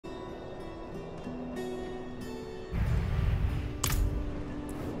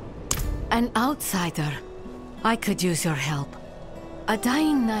An outsider. I could use your help. A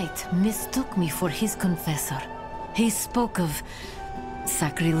dying knight mistook me for his confessor. He spoke of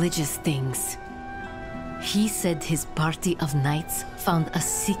sacrilegious things. He said his party of knights found a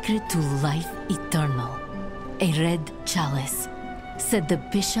secret to life eternal. A red chalice. Said the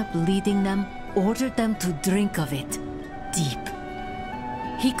bishop leading them ordered them to drink of it, deep.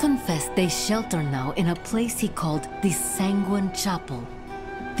 He confessed they shelter now in a place he called the Sanguine Chapel.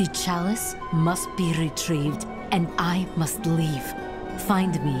 The chalice must be retrieved, and I must leave.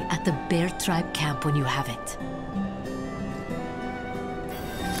 Find me at the Bear Tribe camp when you have it.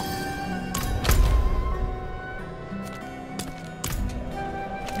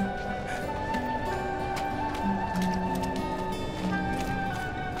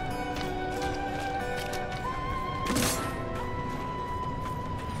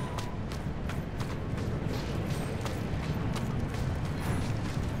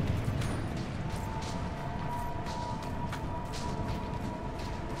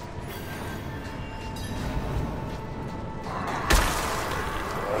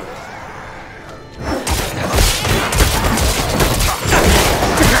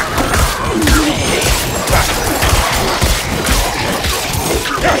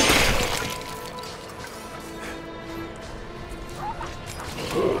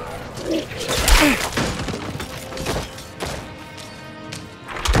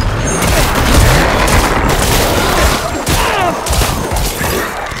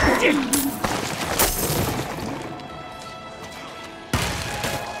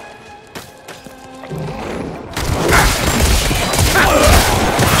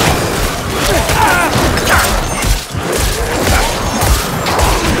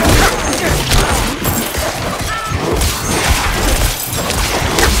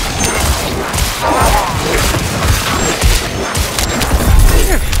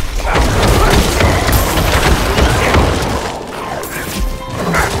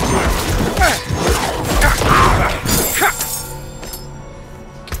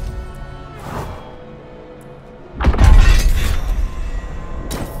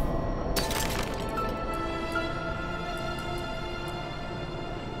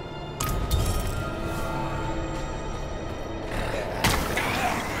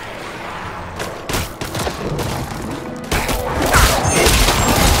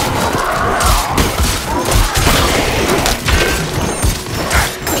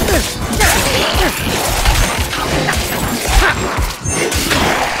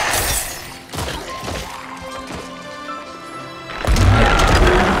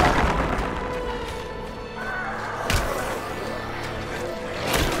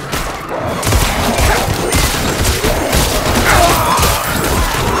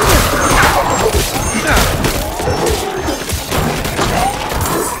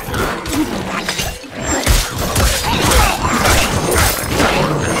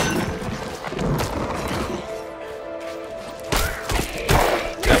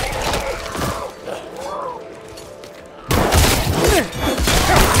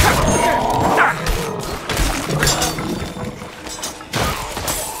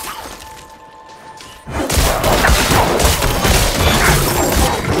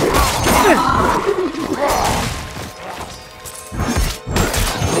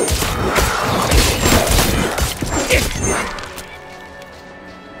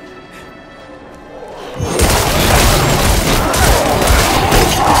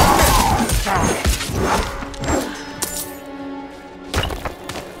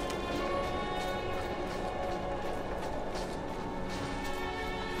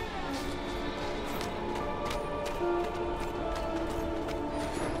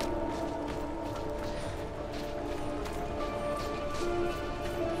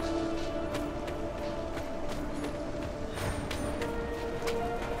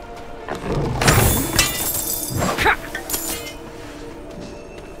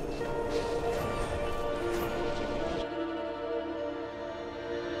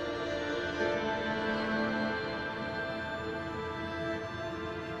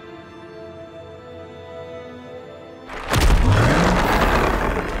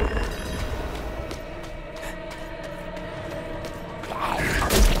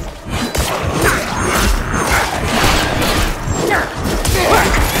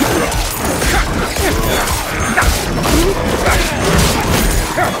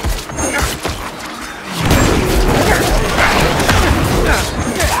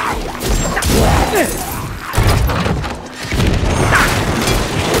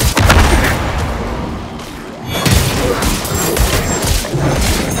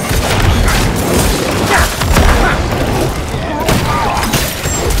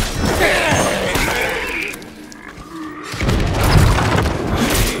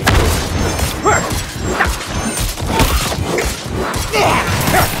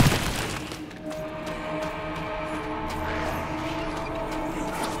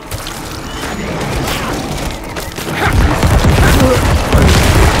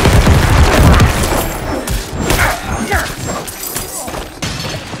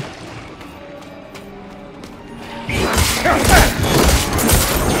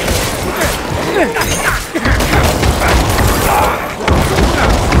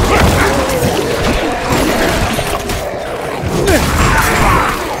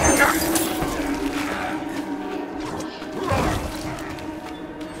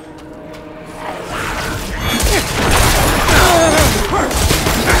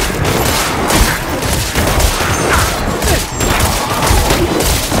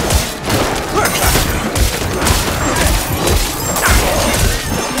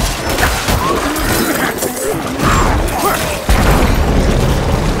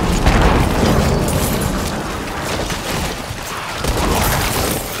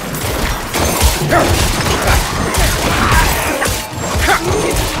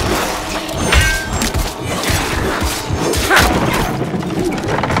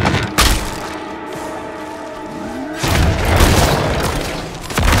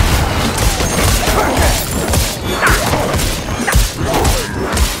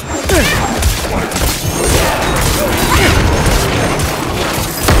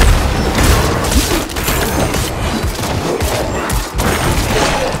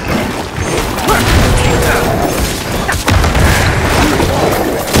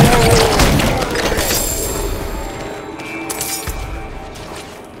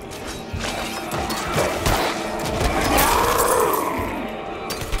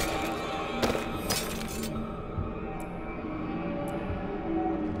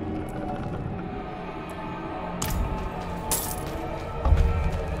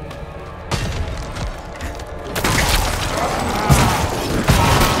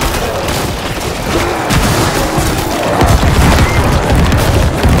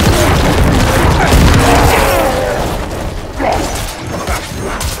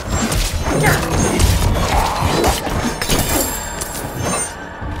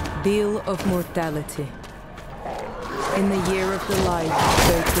 Deal of Mortality. In the year of the light,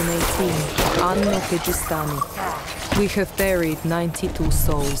 1318, Anno Kegistani, we have buried 92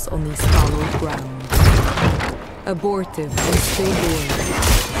 souls on these hallowed grounds. Abortive and stillborn,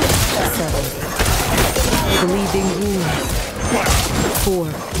 7. Bleeding wounds,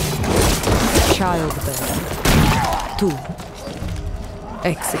 4. Childbed, 2.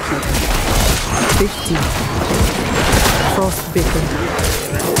 Executed, 15. Frostbitten,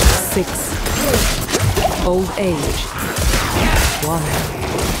 6. Old age, 1.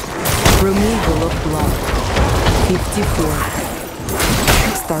 Removal of blood, 54.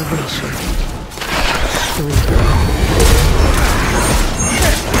 Starvation,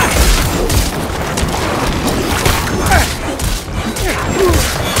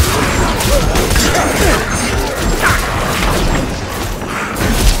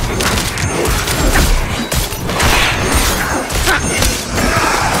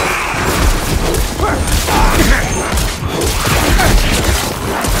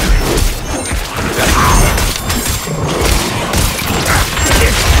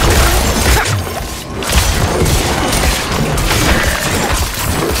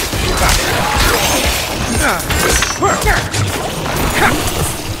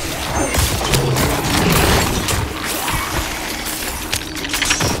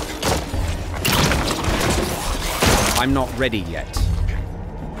 I'm not ready yet.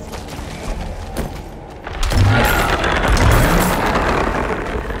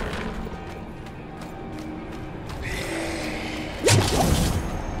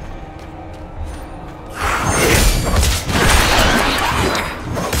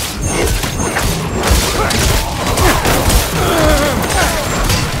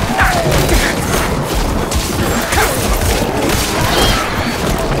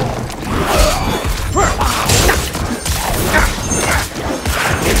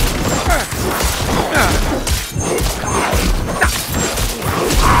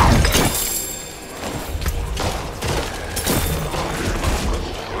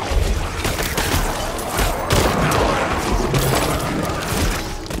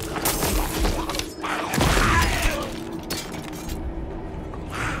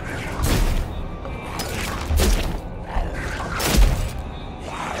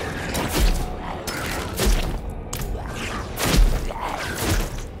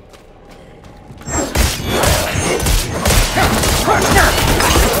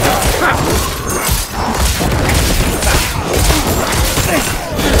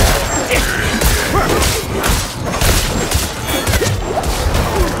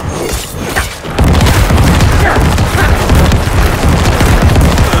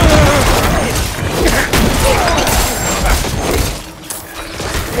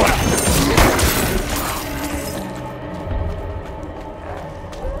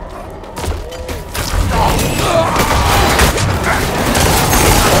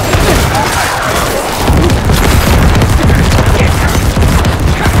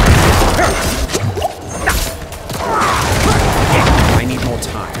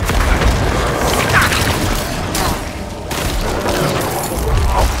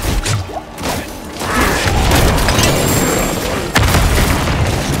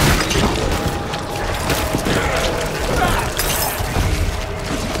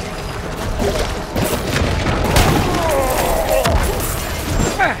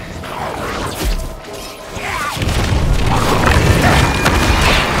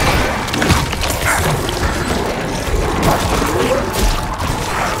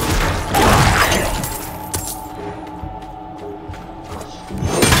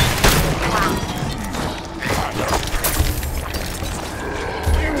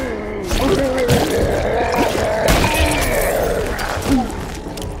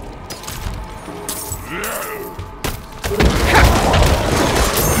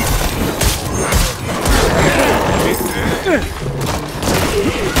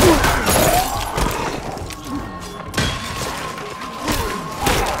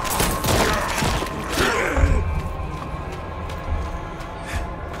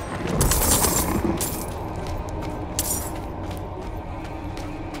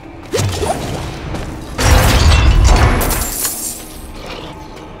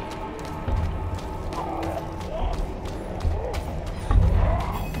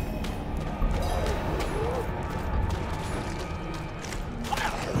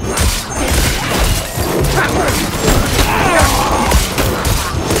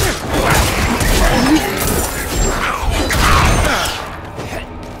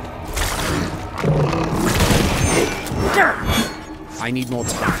 I need more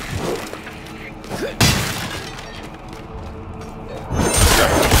time.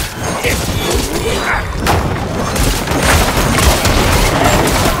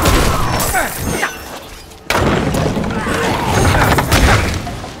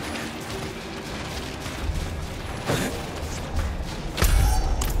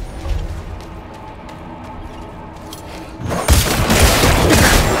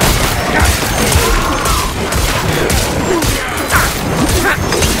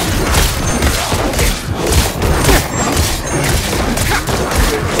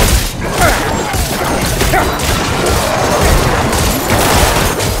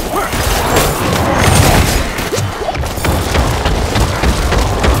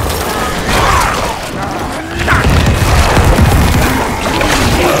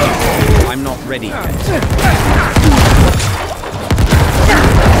 I'm not ready yet.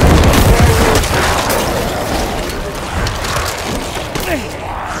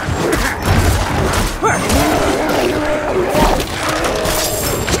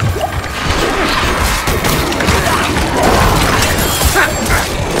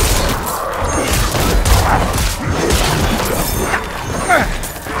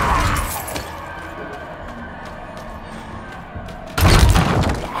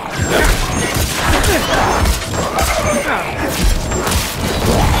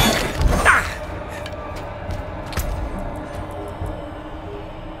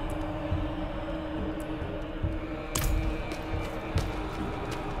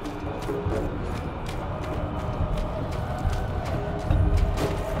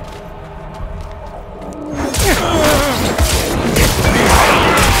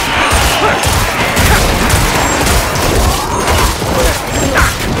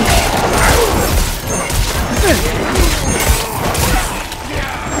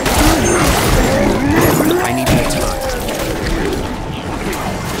 I need more time.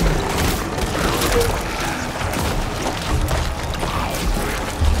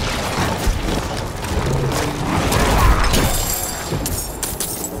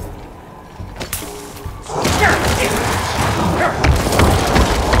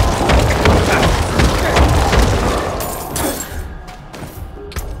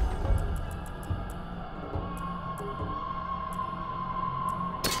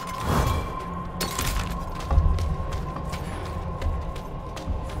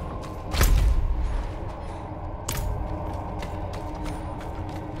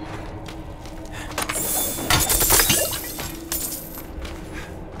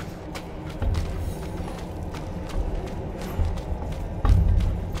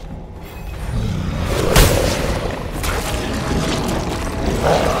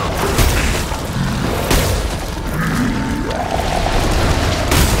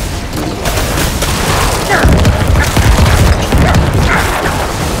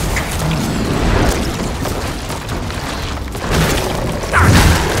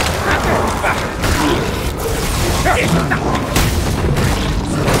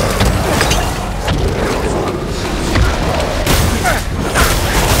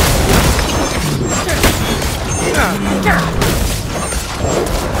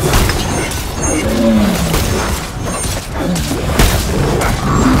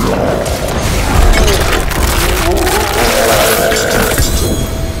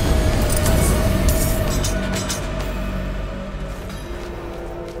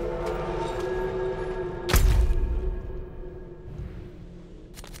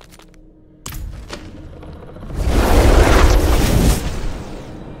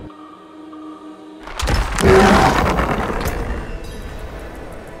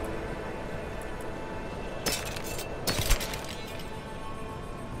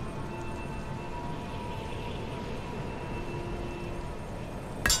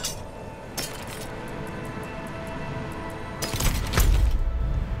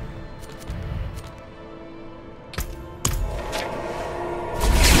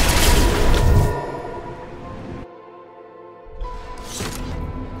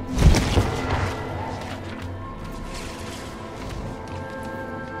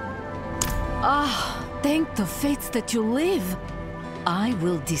 Ah, thank the fates that you live. I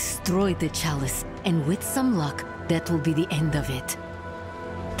will destroy the chalice, and with some luck, that will be the end of it.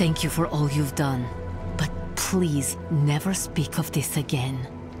 Thank you for all you've done, but please never speak of this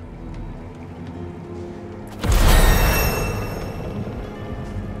again.